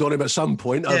have dawned on him at some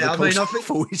point. Yeah, over the course of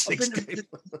 46 games.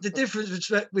 The difference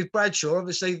with Bradshaw,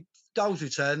 obviously, goals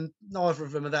returned, neither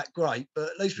of them are that great. But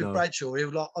at least with Bradshaw,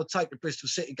 I'll take the Bristol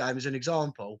City game as an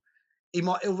example.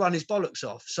 He'll run his bollocks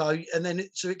off. So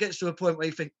it gets to a point where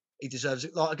you think he deserves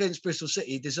it. Like against Bristol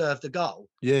City, he deserved a goal.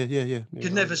 Yeah. You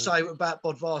can never say about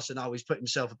Bod Varson, he's put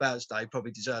himself about today, he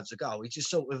probably deserves a goal. He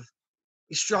just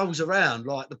he strolls around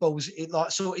like the balls. He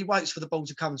waits for the ball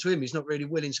to come to him. He's not really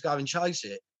willing to go and chase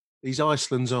it. He's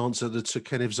Iceland's answer to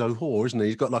Kenneth Zohore, isn't he?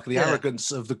 He's got like the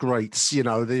arrogance of the greats, I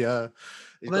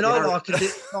like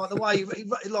the way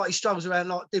he strolls around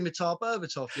like Dimitar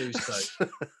Berbatov used to.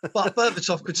 But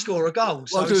Berbatov could score a goal.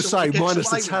 So I was going to say, minus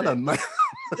the talent, mate.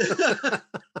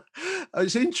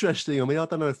 It's interesting. I mean, I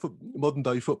don't know if modern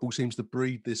day football seems to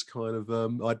breed this kind of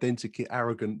identikit,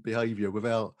 arrogant behaviour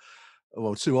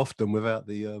too often without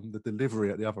the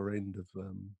delivery at the other end of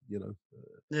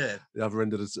the other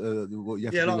end of what you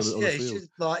have to do on the field.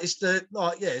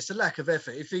 It's the lack of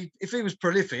effort. If he was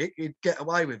prolific, he'd get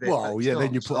away with it. Well,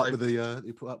 then you put up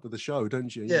with the show,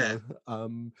 don't you? Yeah.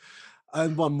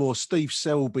 And one more, Steve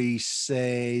Selby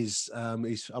says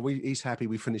he's happy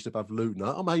we finished above Luton.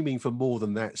 I'm aiming for more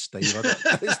than that, Steve.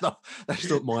 That's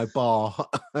not my bar.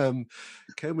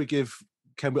 Can we give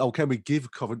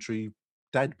Coventry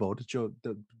Dad Bod,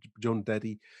 John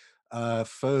Daddy,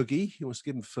 Fergie? He wants to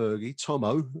give him Fergie.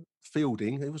 Tomo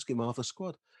Fielding. He wants to give him half the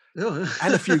squad.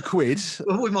 And a few quid.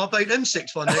 Well, we might beat them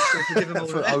 6-1 next week for giving all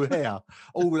for that. O'Hare.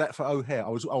 All that for O'Hare. I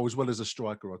was well as a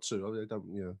striker or two.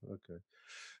 Okay.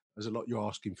 There's a lot you're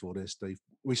asking for there, Steve.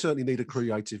 We certainly need a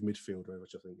creative midfielder,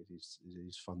 which I think is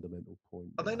his fundamental point.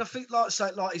 I mean, I think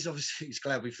he's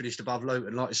glad we finished above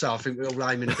Luton. Like I say, I think we're all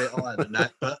aiming a bit higher than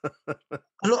that. But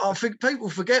look, I think people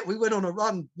forget we went on a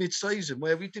run mid-season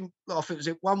where we didn't. I think was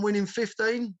it 1 win in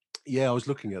 15. Yeah, I was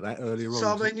looking at that earlier on. So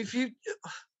I mean, if you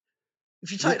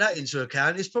take that into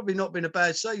account, it's probably not been a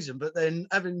bad season. But then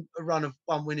having a run of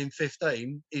 1 win in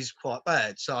 15 is quite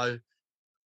bad. So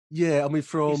yeah, I mean,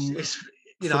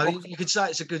 you know, you could say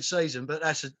it's a good season, but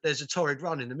there's a torrid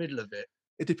run in the middle of it.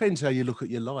 It depends how you look at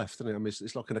your life, doesn't it? I mean,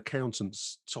 it's like an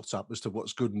accountant's tot up as to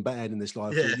what's good and bad in this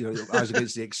life, Yeah. you know, as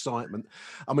against the excitement.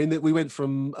 I mean, we went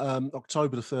from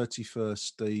October the 31st,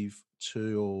 Steve,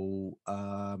 to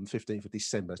 15th of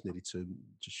December. That's nearly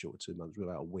just short of 2 months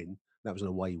without a win. That was an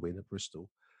away win at Bristol.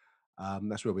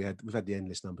 That's where we've had the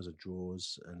endless numbers of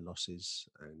draws and losses.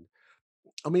 And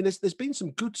I mean, there's been some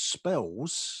good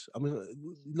spells. I mean,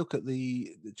 look at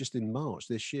just in March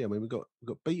this year. I mean, we got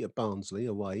beat at Barnsley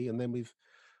away, and then we've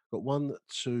got 1,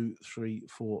 2, 3,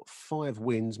 4, 5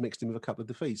 wins mixed in with a couple of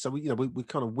defeats. So we're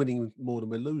kind of winning more than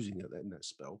we're losing in that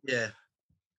spell. Yeah.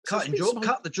 So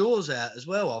Cut the draws out as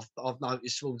well. I've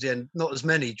noticed towards the end, not as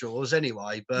many draws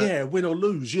anyway, but yeah, win or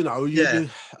lose, you know.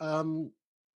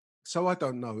 So I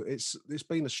don't know. It's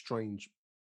been a strange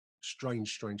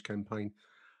campaign.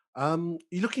 Are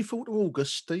you looking forward to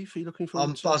August, Steve? Are you looking forward?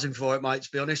 I'm buzzing for it, mate.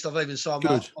 To be honest, I've even signed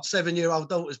my 7-year-old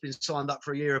daughter's been signed up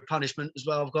for a year of punishment as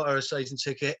well. I've got her a season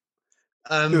ticket.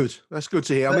 Good. That's good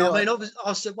to hear. I mean, obviously,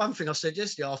 I said one thing I said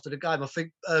yesterday after the game. I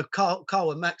think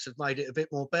Carl and Max have made it a bit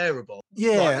more bearable.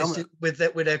 Yeah, with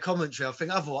their commentary. I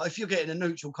think otherwise, if you're getting a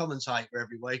neutral commentator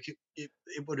every week, it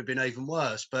would have been even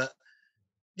worse. But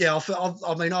yeah,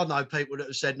 I mean, I know people that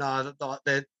have said no,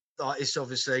 that it's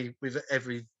obviously with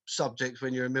every subject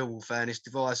when you're a Millwall fan, it's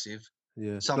divisive.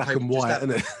 Yeah, some black people and white,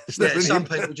 isn't it? Some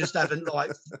people just haven't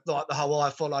like the whole I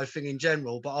follow thing in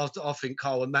general. But I think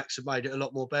Carl and Max have made it a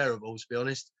lot more bearable, to be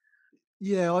honest.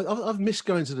 Yeah, I've missed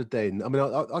going to the Den. I mean,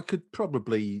 I could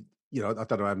probably, you know, I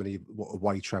don't know what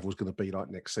away travel is going to be like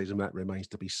next season. That remains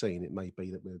to be seen. It may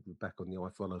be that we're back on the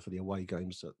iFollow for the away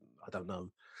games. I don't know.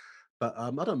 But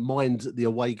I don't mind the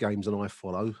away games on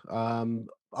iFollow.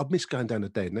 I've missed going down the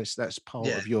Den. That's part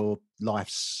of your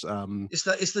life's. It's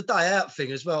the day out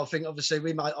thing as well. I think obviously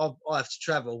I have to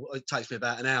travel. It takes me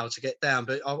about an hour to get down,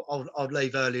 but I'll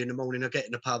leave early in the morning. I get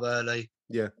in the pub early.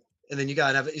 Yeah, and then you go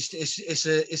and have it.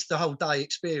 It's the whole day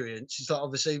experience. It's like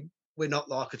obviously we're not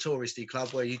like a touristy club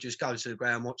where you just go to the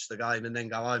ground, watch the game, and then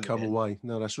go home. Come away.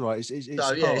 No, that's right. It's it's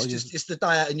the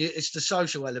day out, and it's the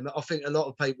social element. I think a lot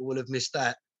of people will have missed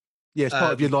that. Yeah, it's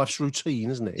part of your life's routine,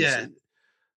 isn't it? Yeah.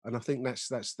 And I think that's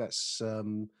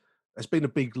been a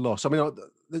big loss. I mean,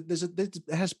 there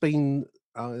has been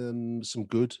some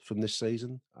good from this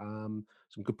season, some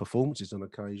good performances on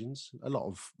occasions. A lot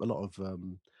of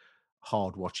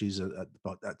hard watches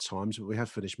at times, but we have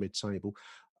finished mid-table.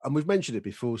 And we've mentioned it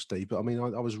before, Steve. But I mean,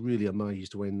 I was really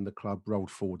amazed when the club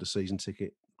rolled forward the season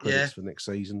ticket credits for next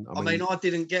season. I mean, I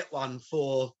didn't get one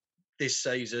for this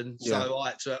season, so I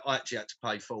actually had to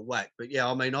pay full whack. But yeah,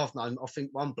 I mean, I think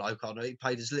one bloke I know, he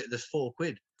paid as little as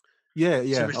 £4. Yeah.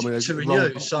 To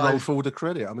renew. Roll forward the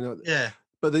credit. I mean, yeah.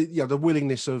 But the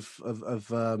willingness of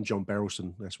John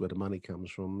Berylson, that's where the money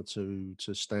comes from, to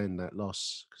stand that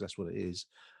loss, because that's what it is.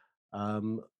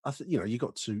 I think you've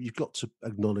got to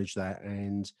acknowledge that,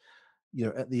 and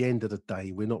at the end of the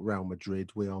day, we're not Real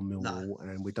Madrid, we are Millwall,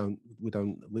 and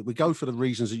we go for the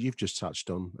reasons that you've just touched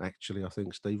on. Actually, I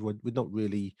think, Steve, we're not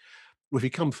really. Well, if you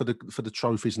come for the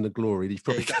trophies and the glory, you've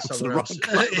probably come to the wrong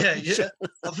club. yeah.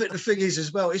 I think the thing is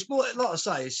as well, it's more like I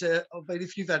say. It's I mean,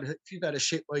 if you've had a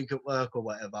shit week at work or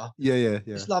whatever, yeah.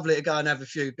 It's lovely to go and have a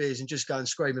few beers and just go and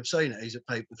scream obscenities at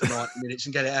people for 90 minutes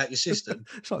and get it out your system.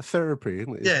 It's like therapy,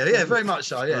 isn't it? Yeah, very much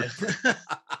so. Yeah.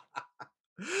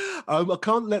 I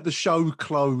can't let the show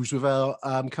close without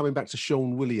coming back to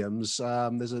Sean Williams.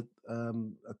 There's a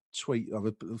tweet of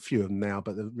a few of them now,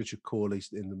 but Richard Corley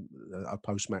in a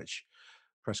post-match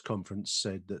press conference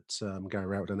said that Gary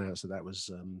Rowett announced that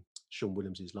was Sean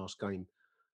Williams' last game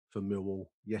for Millwall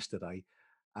yesterday,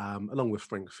 along with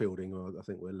Frank Fielding. I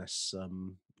think we're less,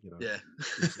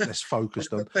 less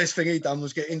focused on. The best thing he done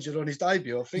was get injured on his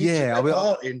debut, I think. Yeah,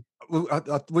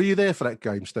 were you there for that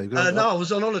game, Steve? No, I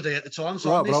was on holiday at the time,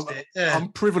 so I missed it. Yeah. I'm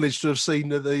privileged to have seen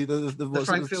the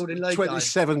Frank Fielding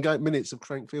 27 minutes of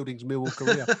Frank Fielding's Millwall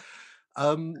career.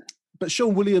 But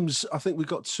Sean Williams, I think we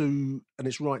got to, and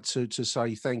it's right to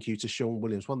say thank you to Sean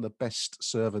Williams, one of the best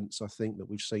servants I think that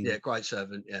we've seen. Yeah, great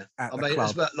servant. Yeah, I mean,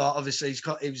 it's like obviously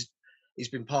he's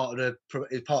been part of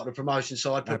the promotion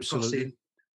side, put across in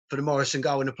for the Morrison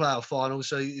goal in the playoff final.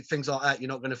 So things like that, you're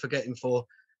not going to forget him for.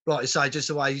 Like I say, just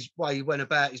the way he went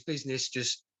about his business,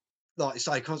 just like I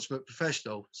say, consummate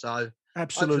professional. So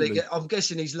absolutely, I'm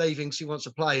guessing he's leaving because he wants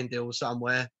a playing deal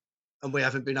somewhere, and we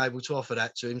haven't been able to offer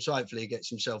that to him. So hopefully he gets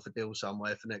himself a deal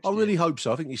somewhere for next year. I really hope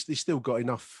so. I think he's still got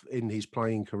enough in his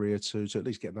playing career to at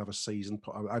least get another season.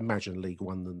 I imagine League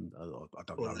One and I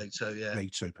don't know. League Two, yeah.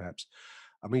 League Two, perhaps.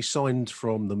 I mean, he signed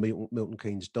from the Milton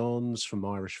Keynes Dons, from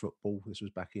Irish football. This was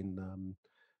back in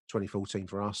 2014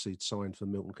 for us. He'd signed for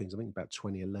Milton Keynes, I think about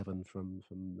 2011 from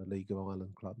the League of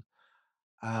Ireland club.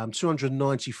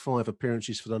 295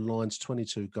 appearances for the Lions,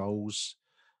 22 goals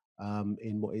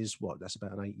in that's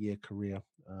about an 8-year career,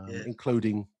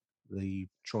 including the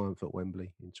triumph at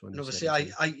Wembley in 2017.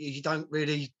 And obviously, you don't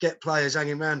really get players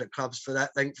hanging around at clubs for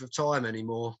that length of time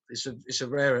anymore. It's a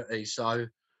rarity. So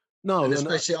no, and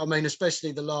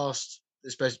especially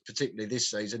particularly this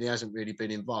season, he hasn't really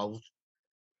been involved.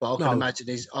 But I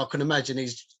can imagine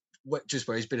he's just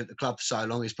where he's been at the club for so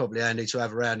long. He's probably handy to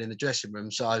have around in the dressing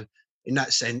room. So in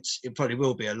that sense, it probably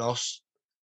will be a loss.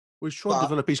 Well, he's trying to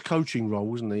develop his coaching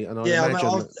role, isn't he? And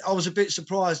I was a bit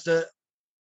surprised that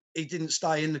he didn't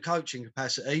stay in the coaching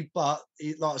capacity, but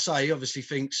like I say, he obviously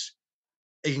thinks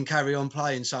he can carry on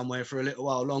playing somewhere for a little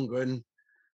while longer. And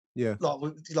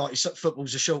like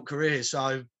football's a short career,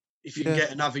 so if you can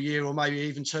get another year or maybe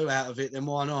even 2 out of it, then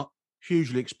why not?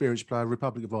 Hugely experienced player,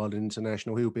 Republic of Ireland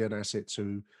international. He'll be an asset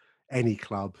to any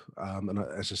club. And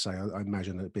as I say, I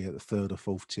imagine it'd be at the 3rd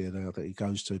or 4th tier now that he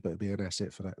goes to, but it'd be an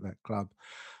asset for that club.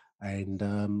 And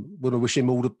want to wish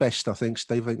him all the best. I think,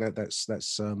 Steve. I think that's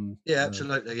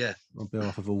absolutely, yeah. On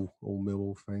behalf of all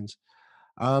Millwall fans,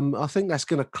 I think that's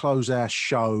going to close our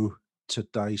show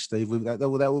today, Steve. That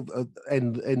will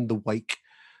end the wake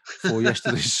for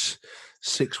yesterday's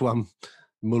 6-1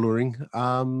 Mullering.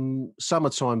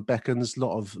 Summertime beckons.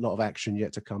 Lot of action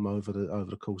yet to come over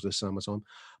the course of the summertime.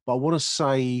 But I want to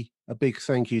say a big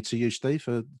thank you to you, Steve,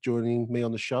 for joining me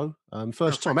on the show.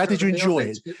 First time. How did you enjoy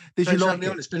it? Did you like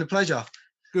it? It's been a pleasure.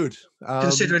 Good.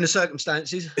 Considering the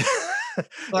circumstances.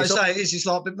 Like I say, it's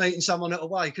like meeting someone at a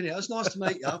wake, isn't it? It's nice to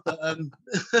meet you.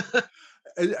 But,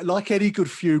 like any good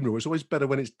funeral, it's always better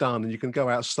when it's done and you can go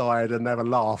outside and have a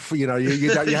laugh. You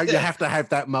have to have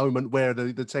that moment where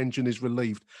the tension is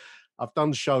relieved. I've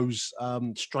done shows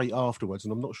straight afterwards,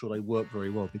 and I'm not sure they work very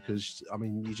well because,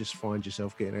 you just find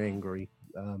yourself getting angry.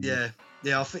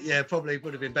 I think probably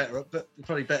would have been better, but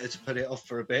probably better to put it off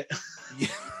for a bit.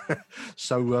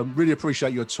 So really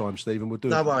appreciate your time, Steve, and we'll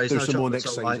do some more next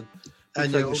season. Mate.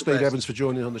 And thank you, Steve Evans, for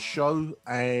joining on the show.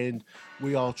 And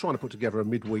we are trying to put together a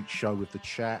midweek show with the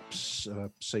chaps,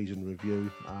 season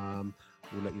review.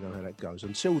 We'll let you know how that goes.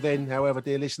 Until then, however,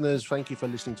 dear listeners, thank you for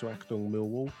listening to Achtung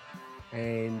Millwall.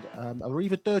 And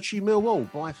Arrivederci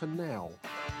Millwall. Bye for now.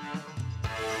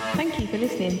 Thank you for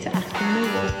listening to Achtung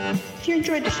Millwall. If you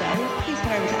enjoyed the show, please go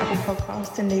over to Apple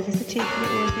Podcasts and leave us a cheeky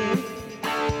little review.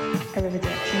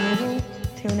 Arrivederci Millwall.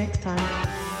 Till next time.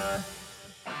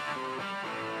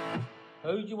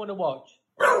 Who do you want to watch?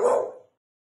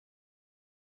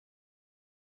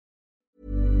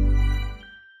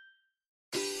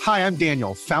 Hi, I'm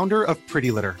Daniel, founder of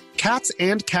Pretty Litter. Cats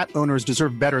and cat owners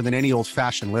deserve better than any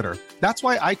old-fashioned litter. That's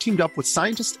why I teamed up with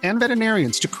scientists and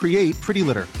veterinarians to create Pretty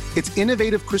Litter. Its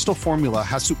innovative crystal formula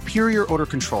has superior odor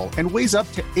control and weighs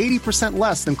up to 80%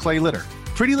 less than clay litter.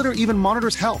 Pretty Litter even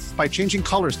monitors health by changing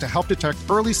colors to help detect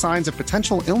early signs of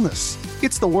potential illness.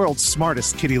 It's the world's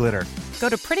smartest kitty litter. Go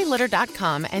to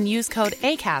prettylitter.com and use code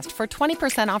ACAST for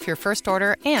 20% off your first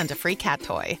order and a free cat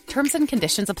toy. Terms and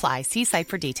conditions apply. See site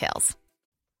for details.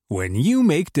 When you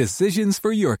make decisions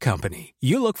for your company,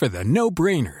 you look for the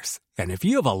no-brainers. And if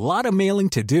you have a lot of mailing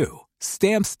to do,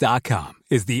 Stamps.com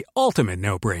is the ultimate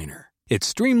no-brainer. It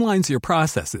streamlines your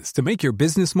processes to make your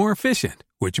business more efficient,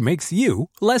 which makes you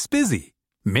less busy.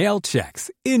 Mail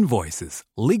checks, invoices,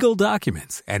 legal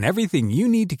documents, and everything you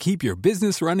need to keep your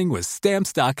business running with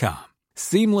Stamps.com.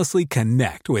 Seamlessly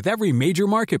connect with every major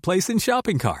marketplace and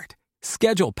shopping cart.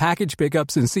 Schedule package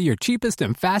pickups and see your cheapest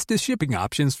and fastest shipping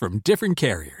options from different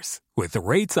carriers. With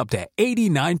rates up to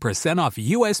 89% off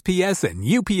USPS and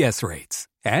UPS rates.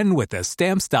 And with the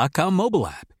Stamps.com mobile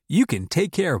app, you can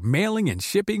take care of mailing and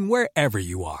shipping wherever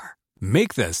you are.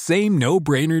 Make the same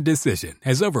no-brainer decision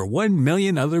as over 1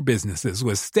 million other businesses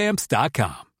with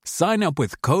Stamps.com. Sign up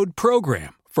with code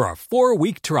PROGRAM for a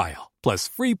 4-week trial, plus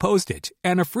free postage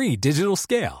and a free digital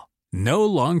scale. No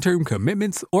long-term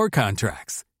commitments or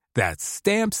contracts. That's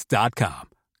Stamps.com.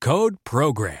 Code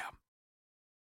PROGRAM.